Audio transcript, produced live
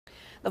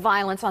The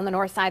violence on the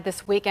north side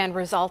this weekend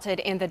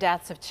resulted in the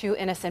deaths of two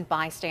innocent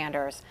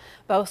bystanders.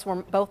 Both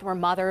were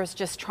mothers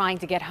just trying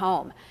to get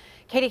home.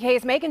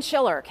 KDKA's Meghan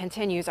Schiller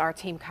continues our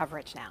team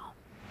coverage now.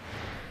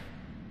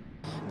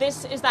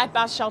 This is that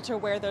bus shelter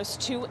where those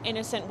two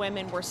innocent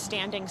women were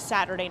standing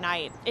Saturday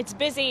night. It's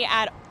busy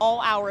at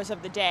all hours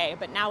of the day,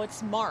 but now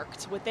it's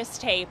marked with this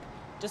tape,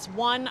 just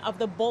one of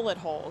the bullet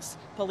holes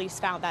police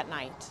found that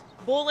night.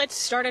 Bullets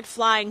started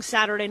flying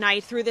Saturday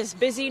night through this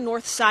busy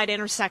north side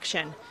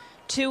intersection.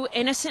 Two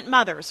innocent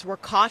mothers were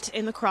caught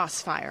in the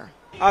crossfire.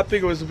 I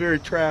think it was a very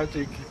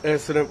tragic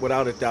incident,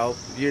 without a doubt.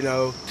 You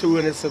know, two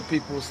innocent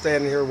people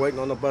standing here waiting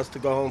on the bus to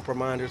go home, from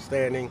my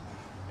understanding,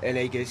 and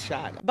they get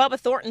shot. Bubba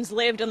Thornton's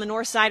lived on the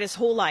north side his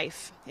whole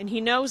life, and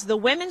he knows the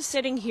women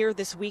sitting here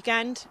this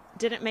weekend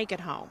didn't make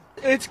it home.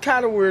 It's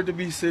kind of weird to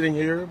be sitting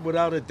here,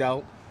 without a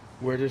doubt,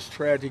 where this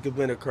tragic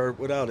event occurred,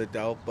 without a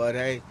doubt. But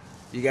hey,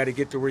 you got to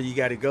get to where you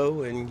got to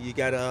go, and you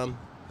got to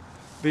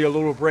be a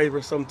little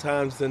braver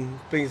sometimes than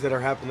things that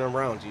are happening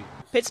around you.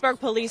 Pittsburgh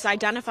police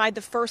identified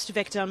the first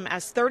victim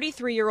as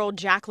 33-year-old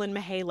Jacqueline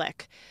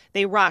Mihalik.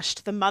 They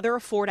rushed the mother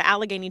of four to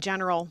Allegheny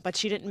General, but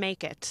she didn't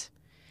make it.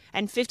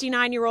 And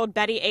 59-year-old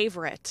Betty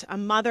Averett, a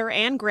mother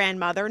and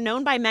grandmother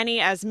known by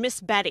many as Miss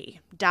Betty,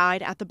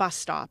 died at the bus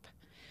stop.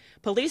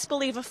 Police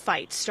believe a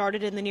fight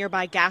started in the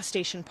nearby gas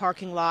station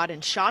parking lot,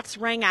 and shots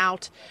rang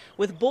out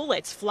with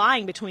bullets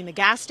flying between the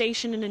gas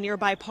station and a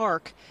nearby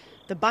park.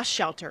 The bus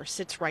shelter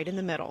sits right in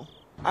the middle.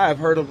 I have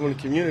heard of them in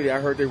the community. I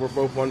heard they were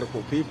both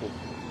wonderful people,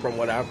 from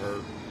what I've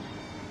heard.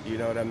 You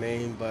know what I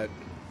mean? But,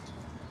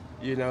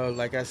 you know,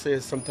 like I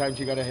said, sometimes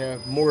you got to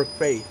have more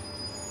faith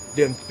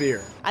than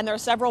fear. And there are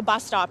several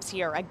bus stops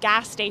here, a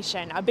gas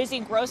station, a busy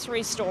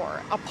grocery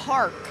store, a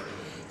park.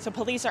 So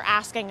police are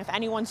asking if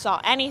anyone saw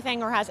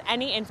anything or has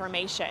any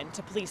information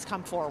to please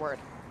come forward.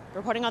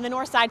 Reporting on the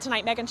north side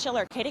tonight, Meghan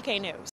Schiller, KDKA News.